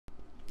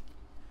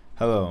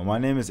Hello, my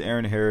name is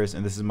Aaron Harris,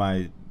 and this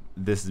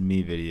is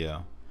me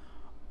video.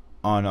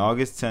 On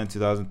August 10th,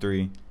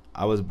 2003,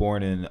 I was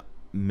born in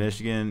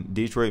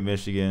Detroit,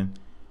 Michigan,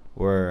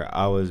 where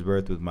I was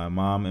birthed with my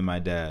mom and my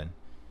dad.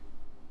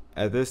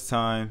 At this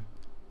time,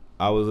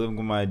 I was living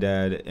with my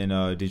dad in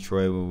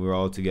Detroit when we were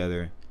all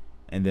together,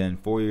 and then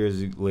 4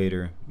 years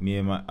later, me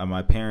and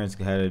my parents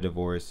had a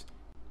divorce.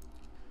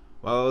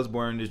 While I was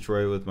born in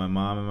Detroit with my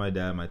mom and my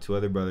dad, my two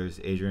other brothers,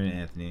 Adrian and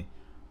Anthony,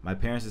 my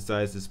parents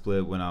decided to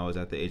split when I was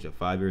at the age of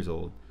 5 years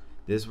old.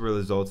 This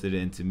resulted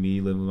into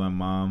me living with my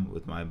mom,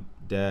 with my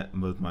dad,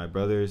 with my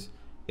brothers,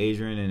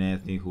 Adrian and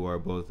Anthony, who are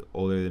both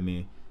older than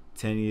me,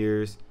 10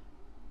 years,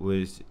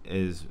 which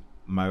is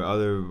my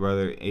other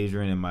brother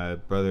Adrian and my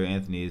brother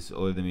Anthony is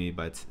older than me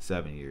by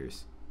 7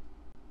 years.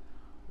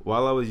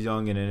 While I was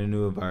young and in a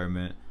new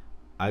environment,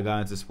 I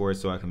got into sports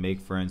so I can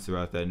make friends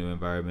throughout that new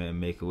environment and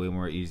make it way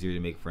more easier to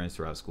make friends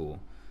throughout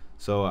school.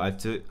 So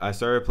I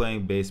started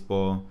playing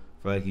baseball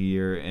for like a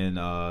year in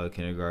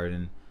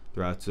kindergarten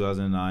throughout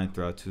 2009,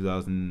 throughout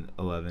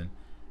 2011,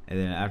 and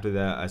then after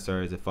that I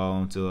started to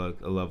follow into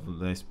like a love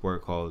of a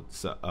sport called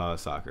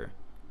soccer.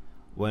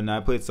 When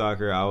I played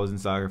soccer, I was in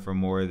soccer for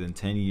more than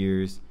 10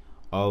 years,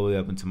 all the way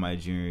up until my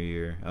junior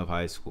year of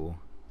high school.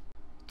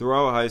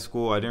 Throughout high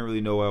school, I didn't really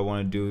know what I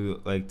wanted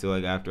to do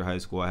till after high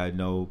school. I had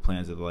no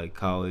plans of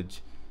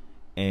college,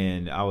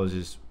 and I was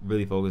just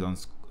really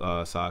focused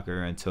on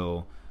soccer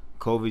until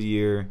COVID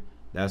year.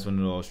 That's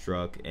when it all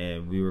struck,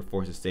 and we were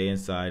forced to stay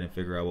inside and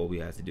figure out what we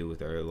had to do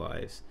with our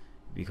lives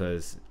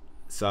because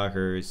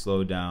soccer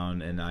slowed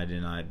down, and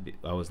I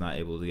was not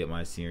able to get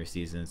my senior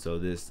season. So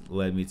this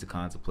led me to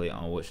contemplate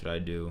on what should I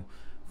do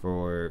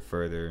for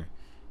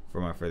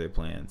my further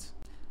plans.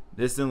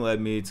 This then led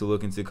me to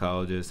look into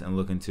colleges and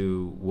look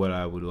into what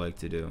I would like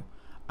to do.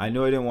 I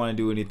knew I didn't want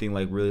to do anything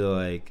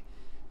really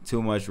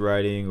too much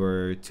writing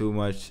or too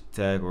much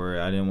tech, or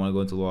I didn't want to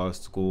go into law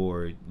school,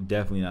 or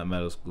definitely not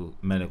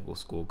medical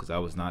school because I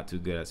was not too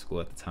good at school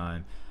at the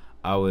time.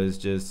 I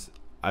think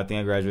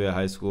I graduated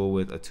high school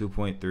with a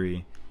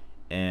 2.3,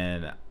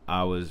 and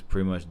I was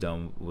pretty much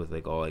done with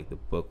all the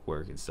book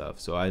work and stuff.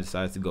 So I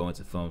decided to go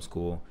into film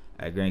school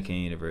at Grand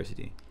Canyon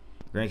University.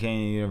 Grand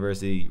Canyon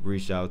University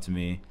reached out to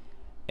me,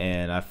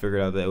 and I figured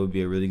out that it would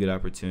be a really good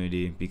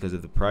opportunity because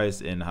of the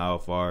price and how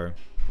far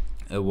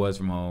it was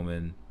from home,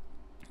 and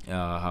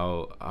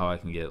how I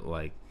can get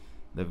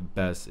the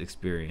best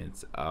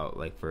experience out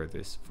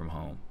furthest from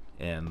home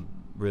and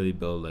really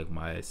build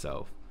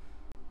myself.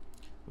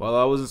 While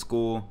I was in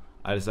school,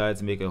 I decided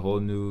to make a whole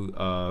new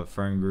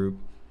friend group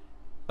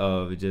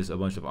of just a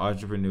bunch of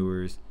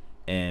entrepreneurs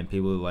and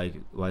people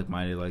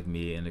like-minded like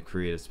me in the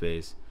creative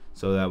space,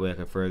 so that way I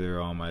could further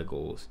on my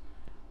goals.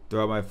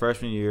 Throughout my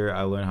freshman year,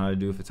 I learned how to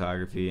do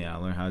photography and I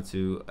learned how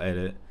to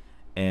edit,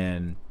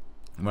 and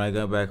when I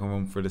got back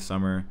home for the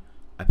summer,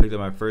 I picked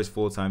up my first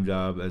full-time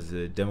job as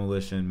a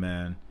demolition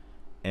man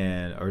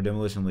or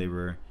demolition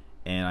laborer,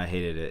 and I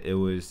hated it. It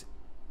was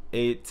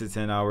 8 to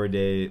 10 hour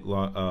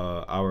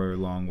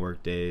long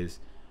work days.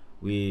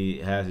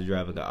 We had to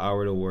drive an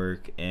hour to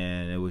work,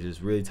 and it was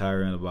just really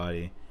tiring on the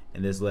body,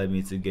 and this led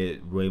me to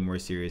get way more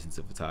serious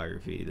into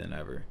photography than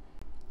ever.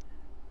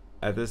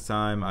 At this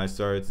time, I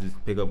started to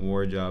pick up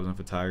more jobs in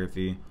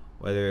photography,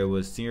 whether it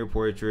was senior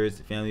portraits,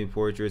 family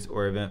portraits,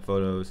 or event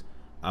photos.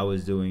 I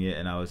was doing it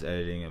and I was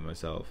editing it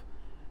myself.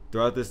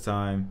 Throughout this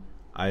time,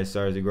 I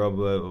started to grow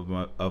a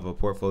bit of a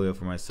portfolio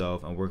for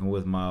myself and working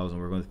with models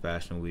and working with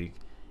Fashion Week,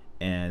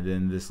 and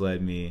then this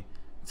led me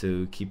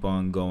to keep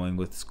on going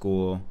with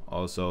school.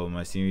 Also,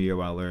 my senior year,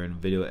 when I learned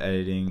video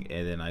editing,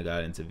 and then I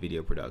got into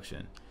video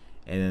production,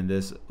 and then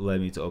this led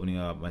me to opening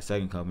up my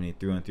second company,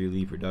 313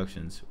 Lead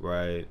Productions, where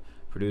I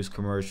produce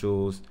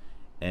commercials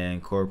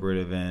and corporate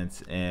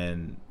events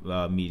and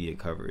media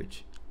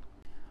coverage.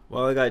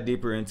 While I got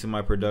deeper into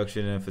my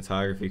production and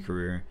photography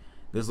career,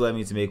 this led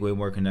me to make way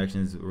more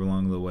connections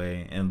along the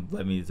way and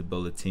led me to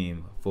build a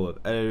team full of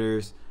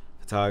editors,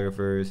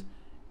 photographers,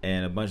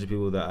 and a bunch of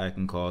people that I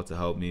can call to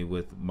help me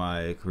with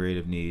my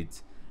creative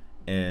needs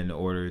in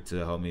order to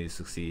help me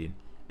succeed.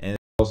 And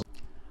also,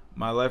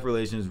 my life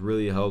relations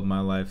really helped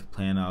my life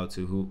plan out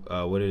to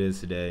what it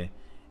is today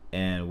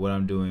and what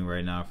I'm doing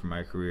right now for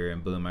my career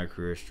and building my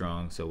career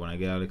strong. So when I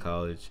get out of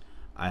college,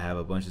 I have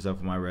a bunch of stuff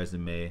on my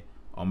resume,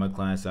 all my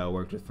clients that I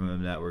worked with from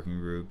the networking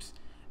groups,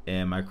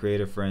 and my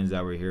creative friends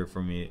that were here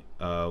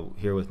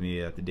with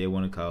me at the day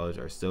one of college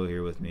are still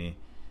here with me,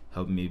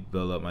 helping me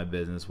build up my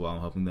business while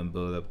I'm helping them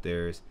build up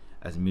theirs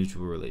as a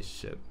mutual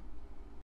relationship.